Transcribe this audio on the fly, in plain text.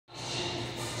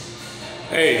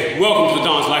Hey, welcome to the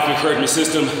Don's Life Encouragement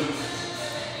System.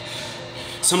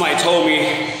 Somebody told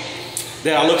me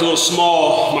that I look a little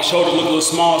small, my shoulders look a little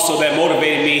small, so that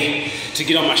motivated me to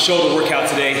get on my shoulder workout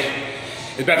today.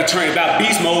 It's about to turn,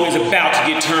 beast mode is about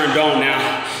to get turned on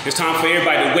now. It's time for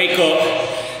everybody to wake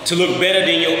up, to look better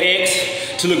than your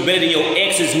ex, to look better than your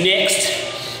ex is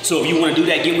next. So if you want to do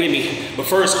that, get with me. But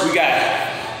first, we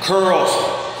got curls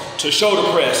to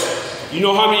shoulder press. You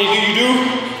know how many do you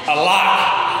do? A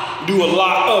lot. Do a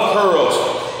lot of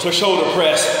curls to shoulder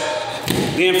press.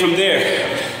 Then from there,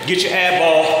 get your ab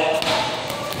ball.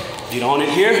 Get on it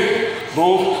here.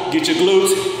 Boom. Get your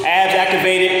glutes. Abs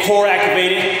activated. Core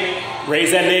activated. Raise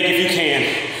that leg if you can.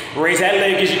 Raise that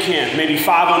leg as you can. Maybe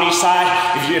 5 on each side.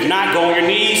 If not, go on your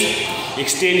knees.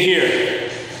 Extend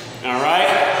here. All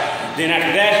right? Then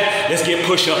after that, let's get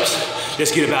push-ups.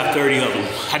 Let's get about 30 of them.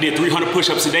 I did 300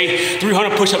 push-ups today.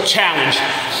 300 push-up challenge.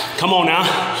 Come on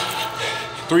now.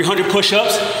 300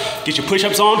 push-ups. Get your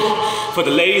push-ups on. For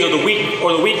the ladies or the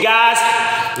weak guys,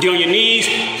 get on your knees.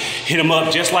 Hit them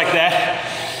up just like that.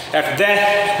 After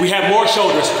that, we have more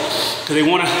shoulders because they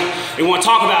wanna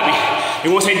talk about me.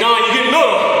 They wanna say, Don, you're getting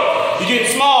little. You're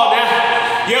getting small now.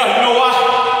 Yeah, you know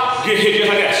what? Get hit just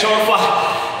like that. Shoulder fly.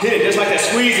 Hit it just like that.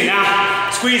 Squeeze it now.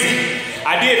 Squeeze it.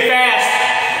 I did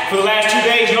fast for the last 2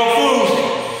 days, no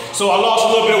food. So I lost a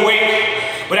little bit of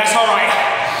weight, but that's all right.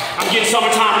 I'm getting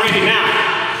summertime ready now.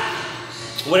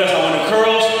 What else I want to do?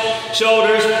 Curls,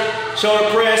 shoulders, shoulder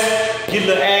press, get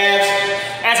the abs.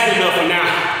 That's good enough for now.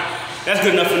 That's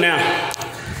good enough for now.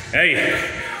 Hey,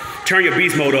 turn your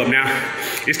beast mode up now.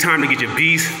 It's time to get your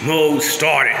beast mode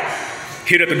started.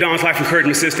 Hit up the Don's Life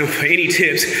Encouragement System for any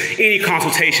tips, any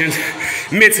consultations,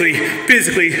 mentally,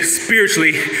 physically,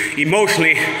 spiritually,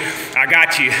 emotionally. I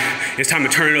got you. It's time to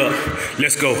turn it up.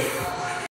 Let's go.